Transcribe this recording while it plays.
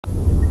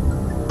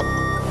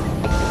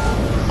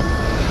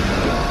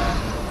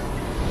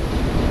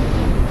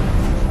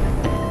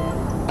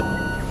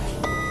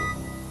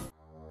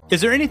Is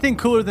there anything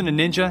cooler than a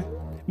ninja?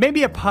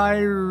 Maybe a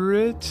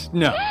pirate?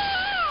 No.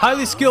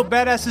 Highly skilled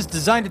badasses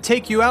designed to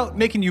take you out,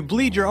 making you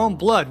bleed your own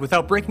blood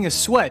without breaking a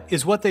sweat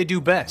is what they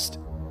do best.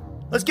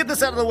 Let's get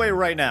this out of the way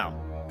right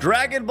now.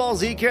 Dragon Ball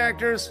Z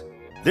characters,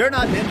 they're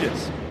not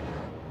ninjas.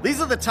 These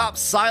are the top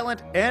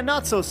silent and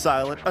not so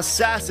silent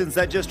assassins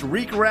that just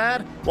reek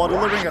rad while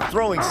delivering a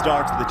throwing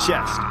star to the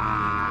chest.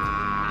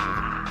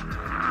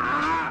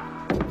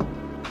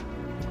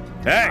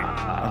 Hey,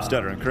 I'm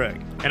Stuttering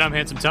Craig. And I'm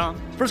Handsome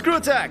Tom. For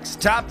ScrewAttack's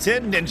Top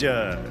 10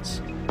 Ninjas.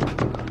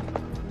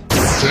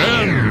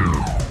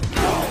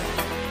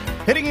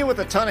 10. Hitting you with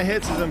a ton of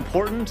hits is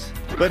important,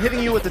 but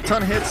hitting you with a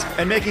ton of hits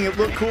and making it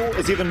look cool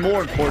is even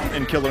more important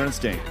in Killer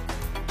Instinct.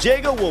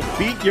 Jago will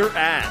beat your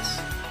ass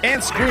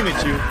and scream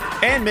at you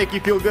and make you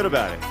feel good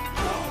about it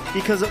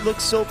because it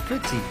looks so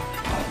pretty.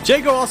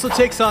 Jago also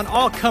takes on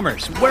all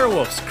comers,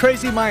 werewolves,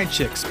 crazy mind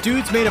chicks,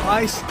 dudes made of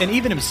ice, and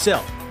even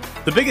himself.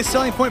 The biggest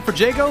selling point for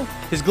Jago,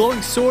 his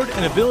glowing sword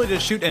and ability to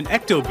shoot an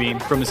ecto beam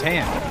from his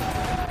hand.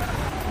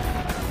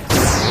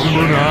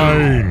 Number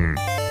 9.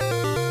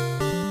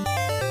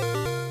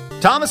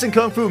 Thomas in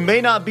Kung Fu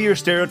may not be your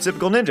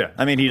stereotypical ninja.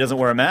 I mean, he doesn't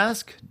wear a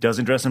mask,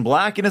 doesn't dress in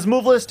black, and his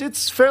move list,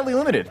 it's fairly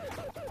limited.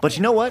 But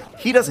you know what?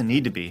 He doesn't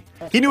need to be.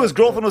 He knew his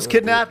girlfriend was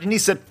kidnapped and he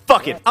said,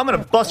 fuck it, I'm gonna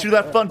bust through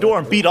that front door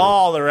and beat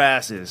all their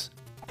asses.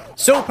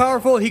 So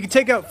powerful, he could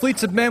take out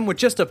fleets of men with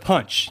just a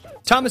punch.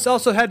 Thomas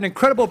also had an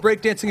incredible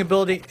breakdancing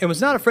ability and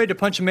was not afraid to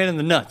punch a man in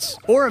the nuts,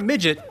 or a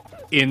midget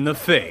in the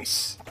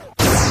face.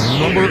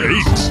 Number 8.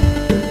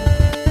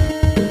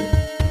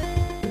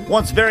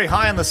 Once very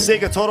high on the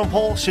Sega totem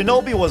pole,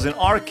 Shinobi was an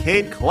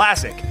arcade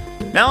classic.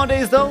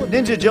 Nowadays though,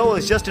 Ninja Joe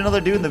is just another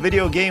dude in the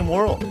video game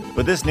world,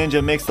 but this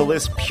ninja makes the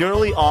list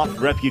purely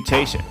off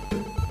reputation.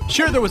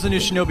 Sure, there was a new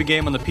Shinobi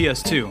game on the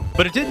PS2,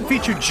 but it didn't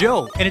feature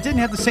Joe, and it didn't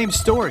have the same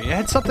story. It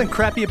had something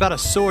crappy about a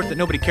sword that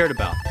nobody cared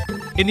about.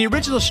 In the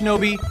original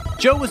Shinobi,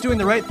 Joe was doing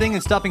the right thing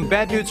and stopping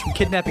bad dudes from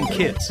kidnapping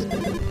kids.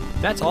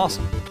 That's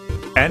awesome.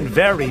 And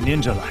very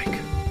ninja-like.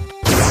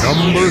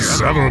 Number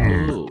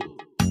 7.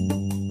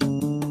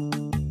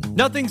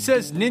 Nothing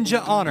says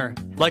ninja honor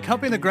like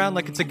humping the ground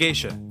like it's a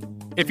geisha.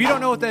 If you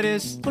don't know what that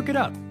is, look it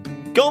up.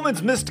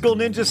 Goemon's mystical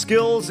ninja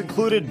skills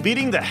included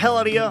beating the hell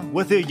out of you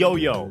with a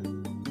yo-yo.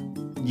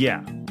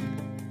 Yeah,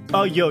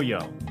 a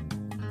yo-yo.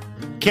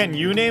 Can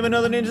you name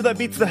another ninja that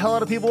beats the hell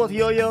out of people with a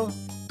yo-yo?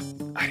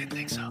 I didn't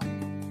think so.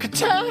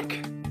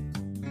 Katak!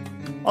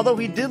 Although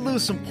he did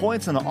lose some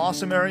points in the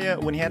awesome area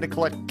when he had to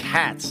collect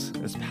cats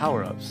as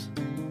power-ups.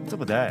 What's up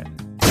with that?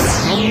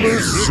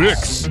 Number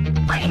 6.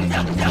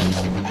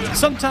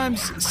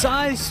 Sometimes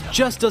size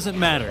just doesn't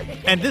matter,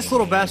 and this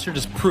little bastard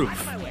is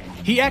proof.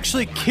 He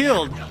actually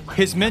killed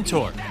his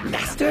mentor.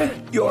 Master,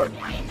 you're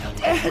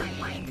dead.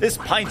 This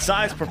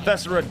pint-sized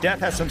professor of death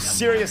has some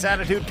serious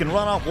attitude, can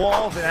run off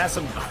walls, and has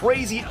some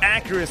crazy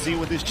accuracy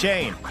with his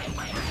chain.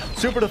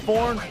 Super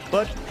deformed,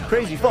 but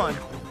crazy fun.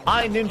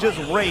 I Ninja's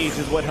rage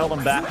is what held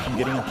him back from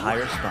getting a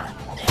higher spot.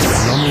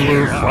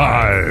 Number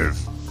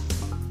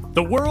 5.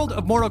 The world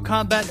of Mortal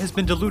Kombat has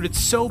been diluted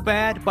so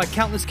bad by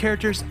countless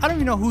characters, I don't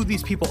even know who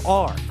these people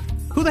are.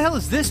 Who the hell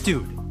is this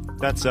dude?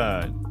 That's,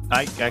 I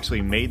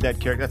actually made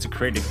that character. That's a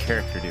created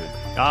character, dude.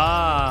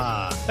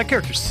 Ah, that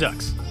character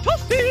sucks.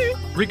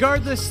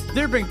 Regardless,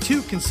 there have been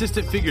two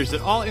consistent figures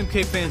that all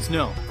MK fans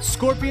know,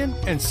 Scorpion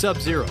and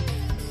Sub-Zero.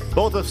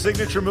 Both have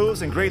signature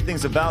moves and great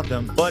things about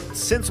them, but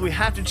since we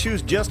have to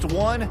choose just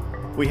one,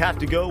 we have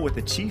to go with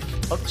the Chief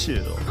of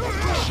Chill.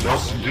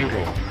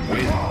 Sub-Zero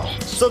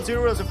wins.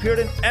 Sub-Zero has appeared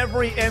in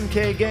every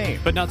MK game,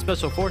 But not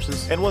Special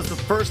Forces, and was the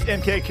first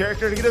MK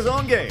character to get his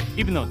own game.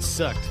 even though it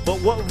sucked.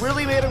 But what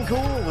really made him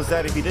cool was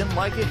that if you didn't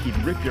like it, he'd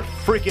rip your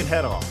freaking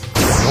head off.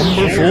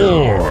 Number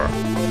 4.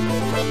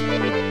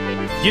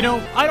 You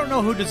know, I don't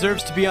know who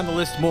deserves to be on the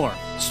list more,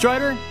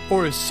 Strider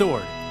or his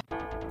sword.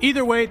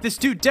 Either way, this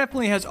dude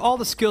definitely has all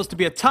the skills to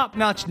be a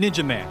top-notch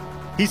ninja man.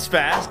 He's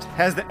fast,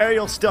 has the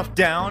aerial stuff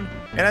down,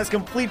 and has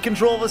complete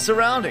control of his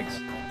surroundings.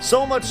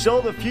 So much so,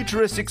 the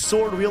futuristic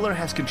sword wielder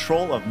has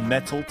control of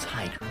metal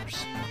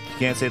tigers. You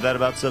can't say that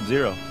about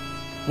Sub-Zero.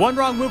 One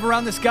wrong move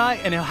around this guy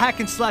and he'll hack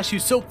and slash you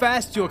so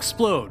fast you'll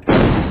explode.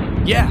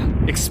 Yeah,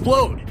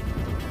 explode.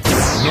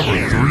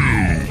 Number 3.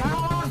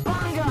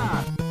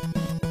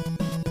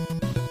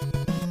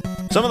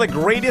 Some of the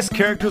greatest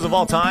characters of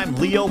all time,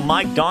 Leo,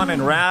 Mike, Don,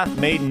 and Raph,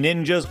 made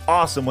ninjas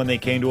awesome when they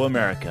came to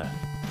America.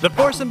 The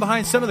foursome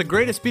behind some of the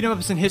greatest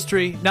beat-em-ups in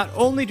history, not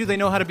only do they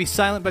know how to be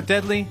silent but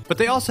deadly, but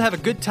they also have a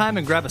good time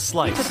and grab a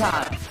slice.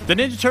 The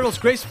Ninja Turtles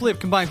gracefully have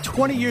combined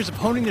 20 years of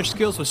honing their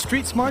skills with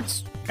street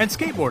smarts and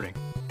skateboarding.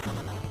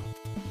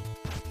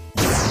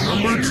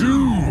 Number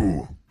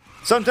 2.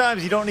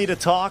 Sometimes you don't need to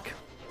talk,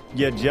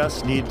 you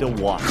just need to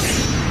watch.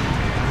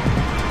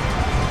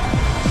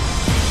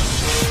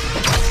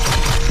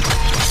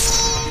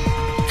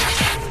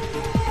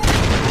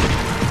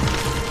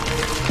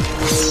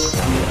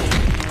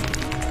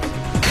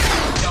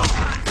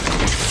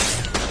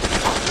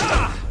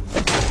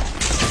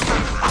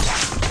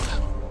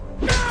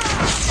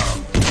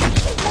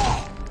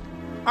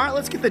 Alright,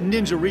 let's get the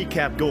ninja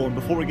recap going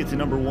before we get to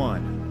number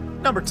 1.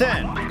 Number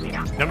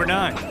 10. Number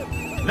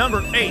 9.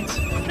 Number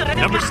 8.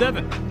 Number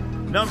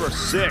 7. Number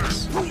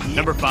 6.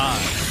 Number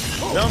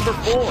 5. Number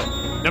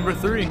 4. Number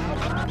 3.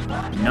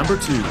 Number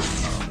 2.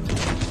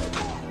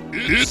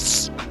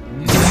 It's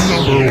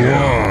number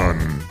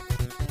 1.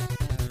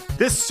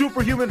 This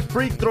superhuman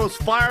freak throws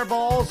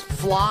fireballs,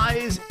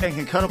 flies, and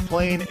can cut a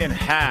plane in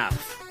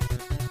half.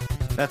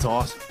 That's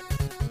awesome.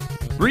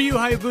 Ryu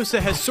Hayabusa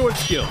has sword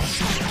skills,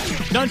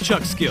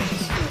 nunchuck skills,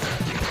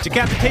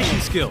 decapitation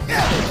skills,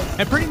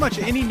 and pretty much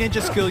any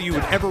ninja skill you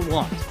would ever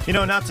want. You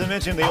know, not to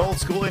mention the old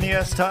school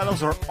NES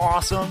titles are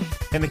awesome,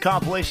 and the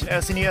compilation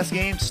SNES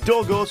game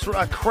still goes for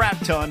a crap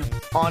ton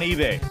on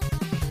eBay.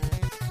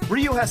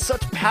 Ryu has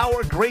such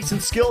power, grace,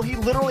 and skill, he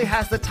literally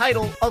has the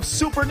title of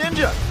Super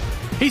Ninja.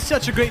 He's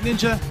such a great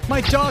ninja, my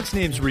dog's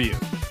name's Ryu.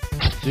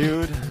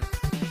 Dude,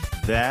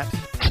 that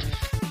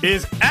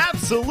is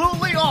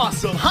absolutely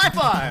awesome. High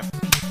five!